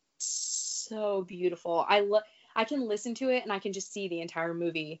just so beautiful. I can listen to it and I can just see the entire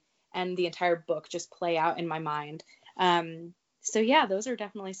movie and the entire book just play out in my mind. So yeah, those are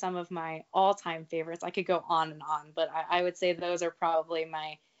definitely some of my all-time favorites. I could go on and on, but I would say those are probably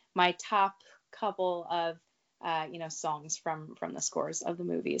my top couple of you know, songs from the scores of the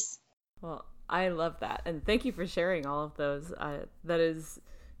movies. Well, I love that, and thank you for sharing all of those.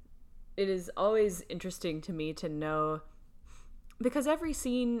 It is always interesting to me to know because every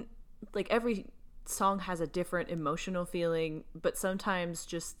scene, like every song, has a different emotional feeling, but sometimes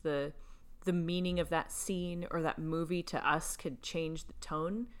just the meaning of that scene or that movie to us could change the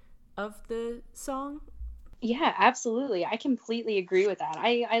tone of the song. Yeah, absolutely. I completely agree with that.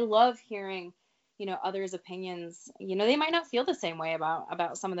 I love hearing others' opinions. They might not feel the same way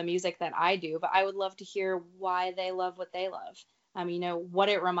about some of the music that I do, but I would love to hear why they love what they love. What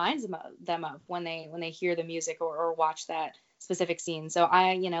it reminds them of when they hear the music or watch that specific scene. So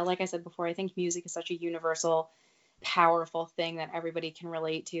like I said before, I think music is such a universal, powerful thing that everybody can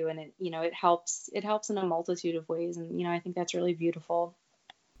relate to, and it helps in a multitude of ways, and I think that's really beautiful.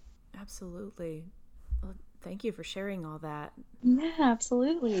 Absolutely. Well, thank you for sharing all that. Yeah,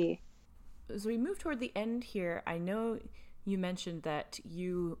 absolutely. As we move toward the end here, I know you mentioned that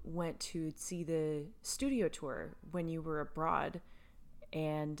you went to see the studio tour when you were abroad,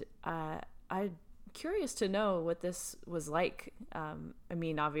 and I'm curious to know what this was like.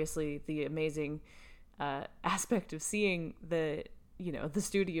 Obviously, the amazing aspect of seeing the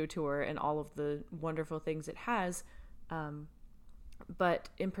studio tour and all of the wonderful things it has, but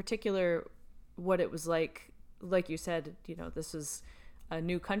in particular, what it was like you said, this is a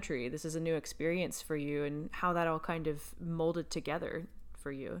new country, this is a new experience for you, and how that all kind of molded together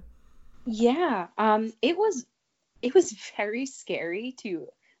for you. Yeah, it was very scary to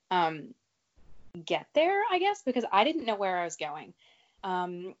um, get there, I guess, because I didn't know where I was going.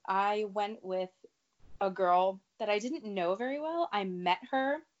 I went with a girl that I didn't know very well. I met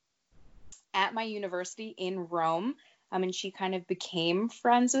her at my university in Rome. And she kind of became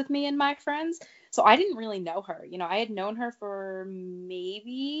friends with me and my friends. So I didn't really know her. I had known her for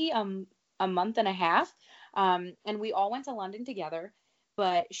maybe a month and a half. And we all went to London together,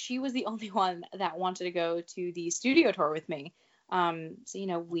 but she was the only one that wanted to go to the studio tour with me.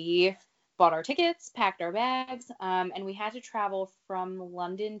 So we bought our tickets, packed our bags, and we had to travel from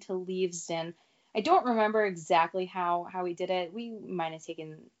London to Leavesden. I don't remember exactly how we did it. We might have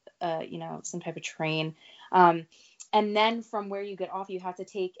taken some type of train. And then from where you get off, you have to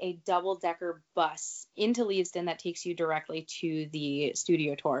take a double-decker bus into Leavesden that takes you directly to the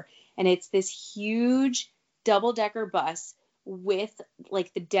studio tour. And it's this huge double-decker bus with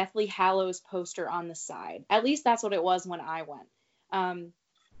like the Deathly Hallows poster on the side. At least that's what it was when I went. And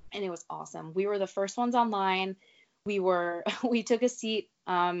it was awesome. We were the first ones online. We took a seat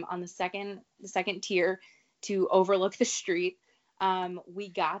on the second tier to overlook the street. We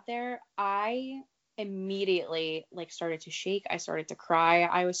got there. I immediately started to shake. I started to cry.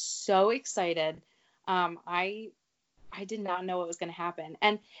 I was so excited. I did not know what was going to happen.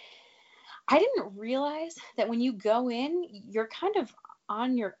 And I didn't realize that when you go in, you're kind of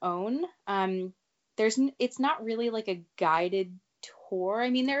on your own. It's not really like a guided tour.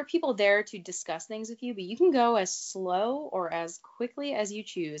 There are people there to discuss things with you, but you can go as slow or as quickly as you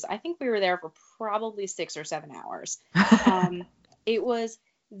choose. I think we were there for probably 6 or 7 hours. It was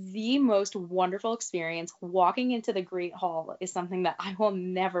the most wonderful experience. Walking into the Great Hall is something that I will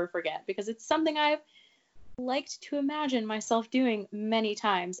never forget, because it's something I've liked to imagine myself doing many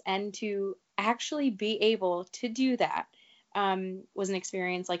times, and to actually be able to do that was an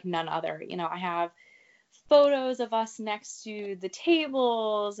experience like none other. I have photos of us next to the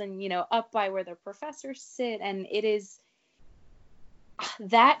tables and up by where the professors sit, and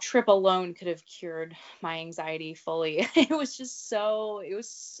that trip alone could have cured my anxiety fully. It was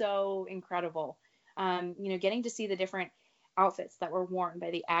so incredible. Getting to see the different outfits that were worn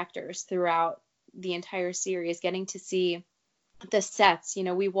by the actors throughout the entire series, getting to see the sets.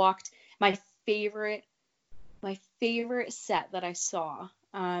 We walked my favorite set that I saw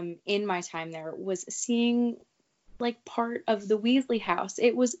in my time there was seeing like part of the Weasley house.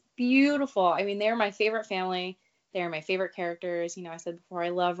 It was beautiful. They're my favorite family. They're my favorite characters. I said before, I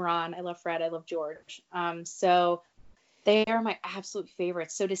love Ron, I love Fred, I love George. So they are my absolute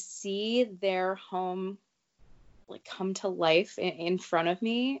favorites. So to see their home like come to life in front of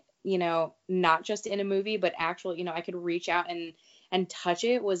me, not just in a movie, but actual, I could reach out and touch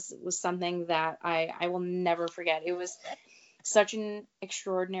it, was something that I will never forget. It was such an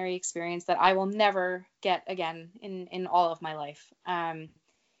extraordinary experience that I will never get again in all of my life.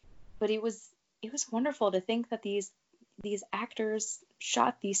 But it was wonderful to think that these actors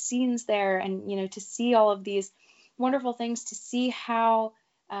shot these scenes there, and to see all of these wonderful things, to see how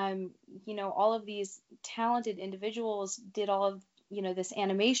all of these talented individuals did all of this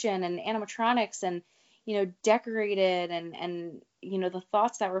animation and animatronics, and decorated, and the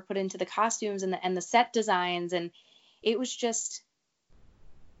thoughts that were put into the costumes and the set designs, and it was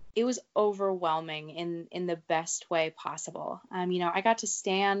overwhelming in the best way possible. I got to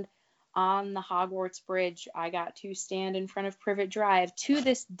stand on the Hogwarts Bridge. I got to stand in front of Privet Drive. To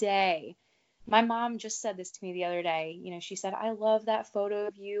this day, my mom just said this to me the other day. She said, I love that photo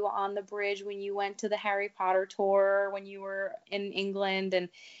of you on the bridge when you went to the Harry Potter tour when you were in England. And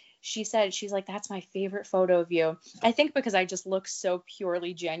she said, she's like, that's my favorite photo of you. I think because I just look so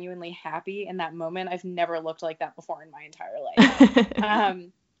purely, genuinely happy in that moment. I've never looked like that before in my entire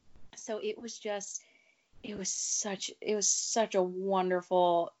life. So it was such a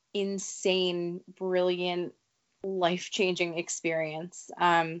wonderful, insane, brilliant, life-changing experience.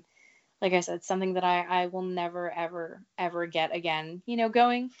 Like I said, something that I will never, ever, ever get again.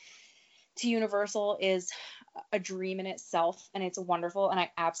 Going to Universal is a dream in itself, and it's wonderful, and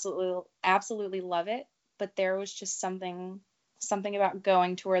I absolutely love it. But there was just something about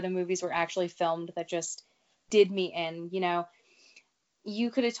going to where the movies were actually filmed that just did me in.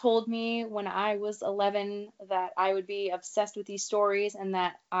 You could have told me when I was 11 that I would be obsessed with these stories and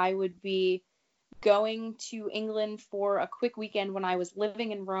that I would be going to England for a quick weekend when I was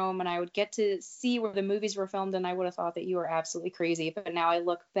living in Rome and I would get to see where the movies were filmed, and I would have thought that you were absolutely crazy. But now I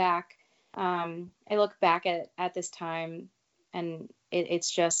look back at this time, and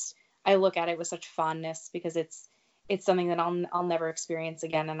it's just, I look at it with such fondness because it's something that I'll never experience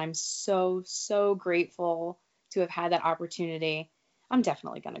again, and I'm so grateful to have had that opportunity. I'm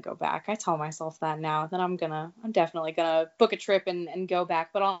definitely gonna go back. I tell myself that now, that I'm definitely gonna book a trip and go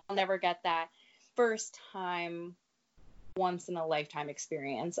back, but I'll never get that first time, once in a lifetime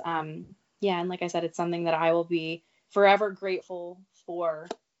experience. Yeah, and like I said, it's something that I will be forever grateful for.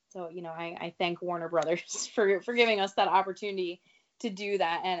 So, I thank Warner Brothers for giving us that opportunity to do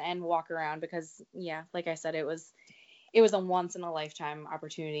that and walk around, because yeah, like I said, it was a once in a lifetime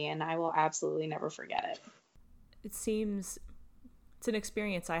opportunity, and I will absolutely never forget it. It seems it's an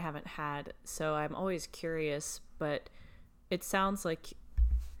experience I haven't had, so I'm always curious, but it sounds like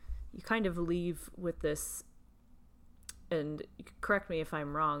you kind of leave with this, and correct me if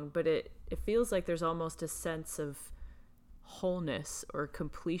I'm wrong, but it feels like there's almost a sense of wholeness or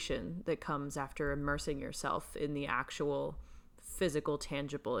completion that comes after immersing yourself in the actual physical,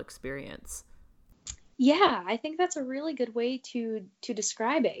 tangible experience. Yeah, I think that's a really good way to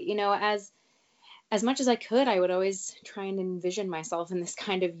describe it. As much as I could, I would always try and envision myself in this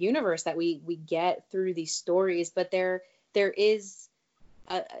kind of universe that we get through these stories. But there is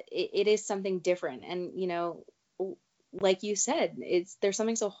it is something different, and like you said, there's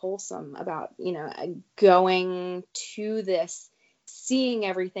something so wholesome about going to this, seeing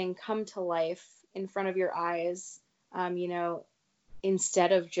everything come to life in front of your eyes,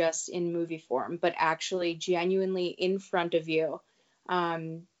 instead of just in movie form, but actually genuinely in front of you.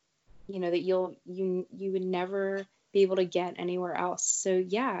 That you would never be able to get anywhere else. So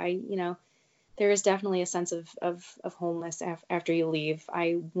yeah, there is definitely a sense of wholeness after you leave.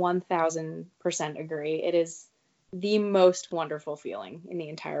 I 1000% agree. It is the most wonderful feeling in the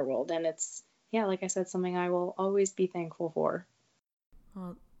entire world, and it's, yeah, like I said, something I will always be thankful for.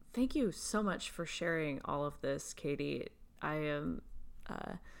 Well, thank you so much for sharing all of this, Katie. I am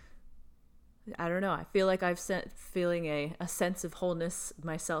I don't know. I feel like feeling a sense of wholeness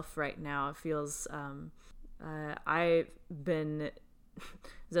myself right now. It feels I've been,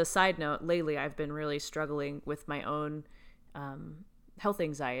 as a side note, lately I've been really struggling with my own health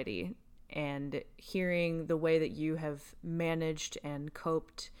anxiety, and hearing the way that you have managed and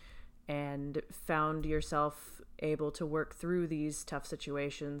coped and found yourself able to work through these tough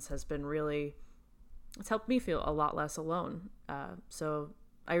situations has been really, it's helped me feel a lot less alone. So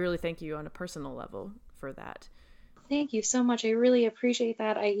I really thank you on a personal level for that. Thank you so much. I really appreciate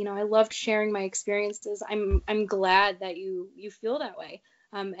that. I loved sharing my experiences. I'm glad that you feel that way.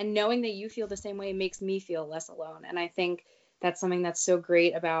 And knowing that you feel the same way makes me feel less alone. And I think that's something that's so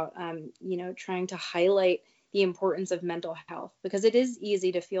great about, trying to highlight the importance of mental health, because it is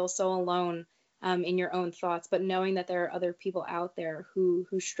easy to feel so alone, in your own thoughts, but knowing that there are other people out there who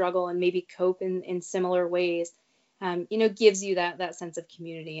struggle and maybe cope in similar ways, gives you that sense of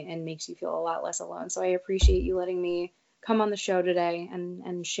community and makes you feel a lot less alone. So I appreciate you letting me come on the show today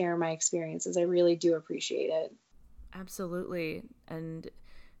and share my experiences. I really do appreciate it. Absolutely. And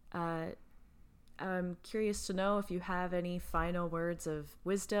I'm curious to know if you have any final words of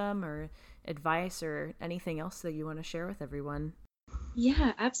wisdom or advice or anything else that you want to share with everyone.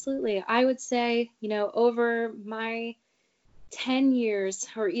 Yeah, absolutely. I would say, over my 10 years,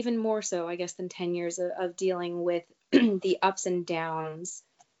 or even more so, I guess, than 10 years of dealing with the ups and downs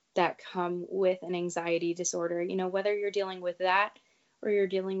that come with an anxiety disorder, whether you're dealing with that or you're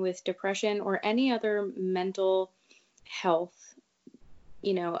dealing with depression or any other mental health,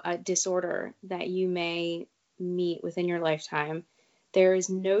 a disorder that you may meet within your lifetime, there is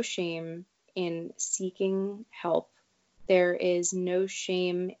no shame in seeking help. There is no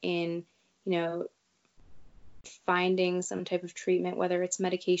shame in, finding some type of treatment, whether it's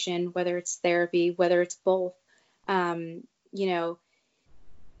medication, whether it's therapy, whether it's both. Um, you know,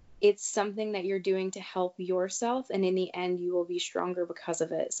 it's something that you're doing to help yourself, and in the end you will be stronger because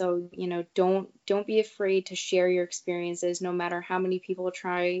of it. So, don't be afraid to share your experiences, no matter how many people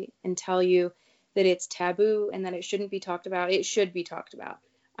try and tell you that it's taboo and that it shouldn't be talked about. It should be talked about.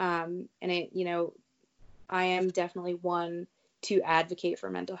 And I am definitely one to advocate for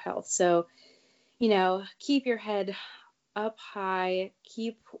mental health. So, keep your head up high,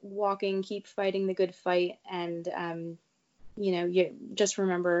 keep walking, keep fighting the good fight, and you just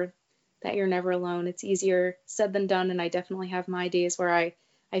remember that you're never alone. It's easier said than done, and I definitely have my days where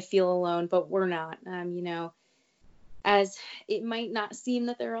I feel alone, but we're not. As it might not seem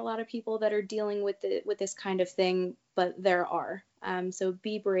that there are a lot of people that are dealing with this kind of thing, but there are. So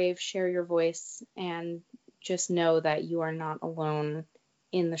be brave, share your voice, and just know that you are not alone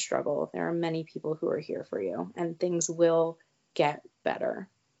in the struggle. There are many people who are here for you, and things will get better.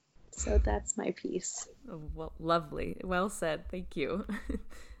 So that's my piece. Oh, well, lovely. Well said. Thank you.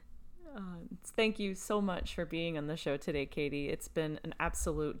 Thank you so much for being on the show today, Katie. It's been an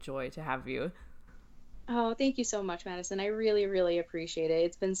absolute joy to have you. Oh, thank you so much, Madison. I really, really appreciate it.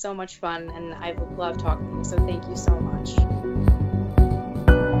 It's been so much fun, and I've loved talking to you, so thank you so much.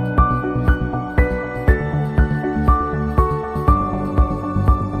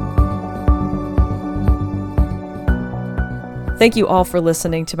 Thank you all for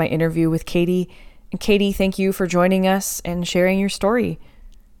listening to my interview with Katie. And Katie, thank you for joining us and sharing your story.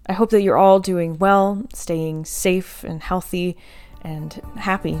 I hope that you're all doing well, staying safe and healthy and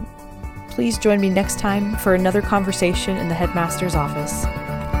happy. Please join me next time for another conversation in the headmaster's office.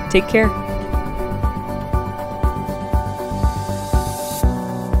 Take care.